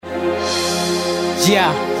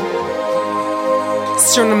Yeah,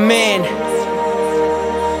 Stronger Man,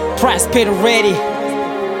 price paid already,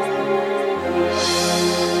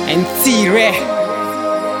 and T-Ray.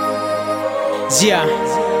 Yeah,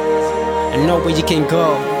 I know where you can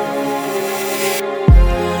go.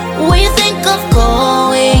 When you think of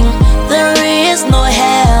going, there is no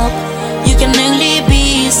help. You can only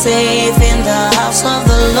be safe in the house of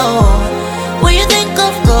the Lord. When you think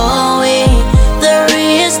of going, there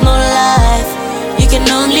is no life. You can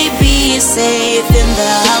only be safe in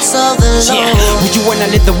the house of the Lord. Yeah, would you wanna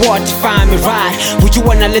let the water find me right? Would you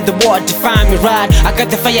wanna let the water find me right? I got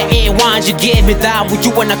the fire A1, you gave me that. Would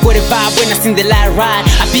you wanna go to vibe when I sing the light right?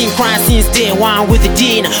 I've been crying since day one with the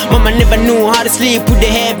dinner. Mama never knew how to sleep with the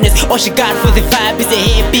heaviness. All she got for the vibe is a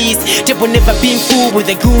headpiece. Temple never been fooled with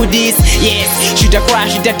the goodies. Yes, should I cry,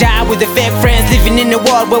 should I die with the fake friends? Living in a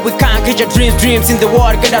world where we can't catch our dreams in the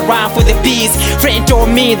world, gotta run for the peace. Friend told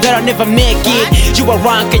me that I'll never make it. You are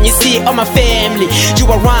wrong, can you see all my family? You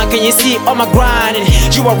are wrong, can you see all my grinding?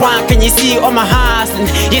 You are wrong, can you see all my hustling?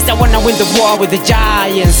 Yes, I wanna win the war with the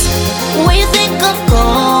giants. When you think of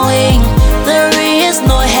going, there is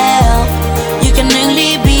no help. You can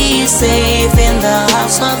only be safe in the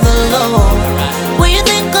house of the Lord. When you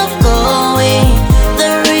think of going,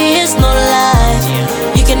 there is no life.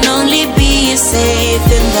 You can only be safe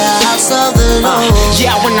in the house of the Lord.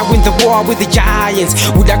 Yeah, I wanna win the war with the giants.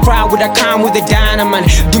 Would I cry, would I come with the dynamite?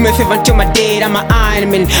 Do me a favor until my dead, I'm an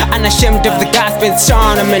Iron Man. Unashamed of the gospel's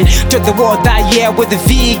tournament. To the world that year with the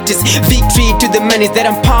victors. Victory to the money that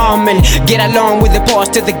I'm palming. Get along with the boss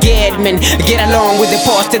to the gate, man. Get along with the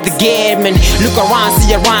boss to the gate, man. Look around,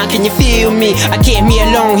 see around, can you feel me? I came here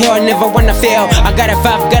alone, here I never wanna fail. I got a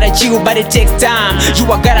vibe, got a chill, but it takes time. You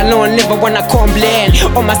I got alone, never wanna complain.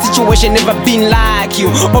 All my situation never been like you.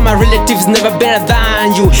 All my relatives never better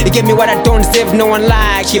than you. You gave me what I don't deserve, no one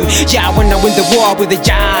like you. Yeah, I wanna win the war with the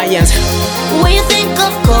giants. When you think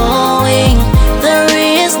of going, there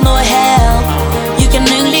is no help. You can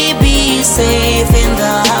only be safe in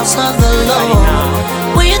the house of the Lord.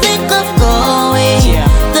 When you think of going,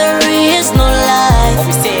 there is no life.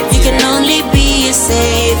 You can only be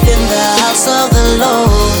safe in the house of the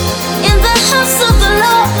Lord. In the house of the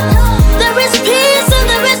Lord, there is peace and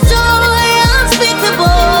there is joy unspeakable.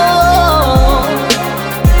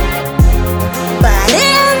 But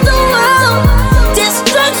in the world,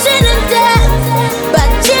 destruction and death, but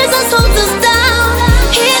Jesus holds us down.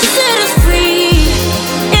 He set us free.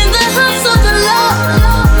 In the house of the Lord,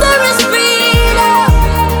 there is freedom.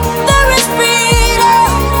 There is freedom.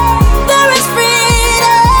 There is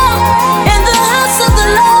freedom. In the house of the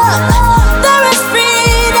Lord, there is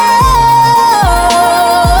freedom.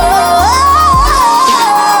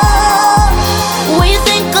 When you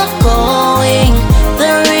think of going,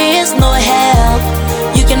 there is no help.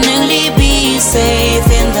 You can only be safe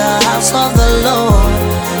in the house of the Lord.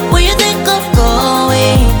 When you think of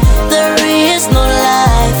going, there is no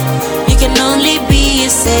life. You can only be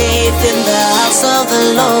safe in the house of the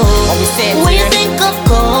Lord. When you think of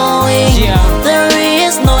going, there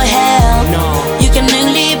is no help. You can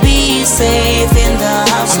only be safe in the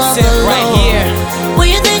house of the Lord. Right here. When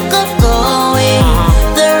you think of going,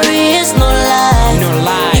 there is no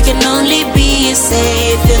life. You can only be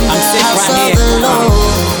safe in the house of the Lord.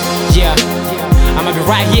 Yeah, I'ma be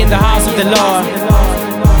right here in the house of the Lord.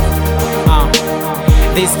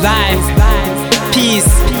 This life,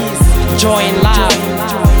 peace, joy and love.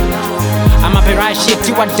 I'ma be right here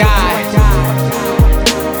till I die.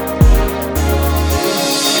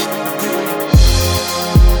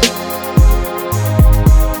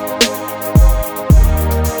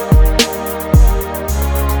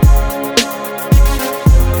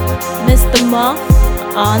 Mr. Morf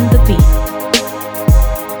on the beat.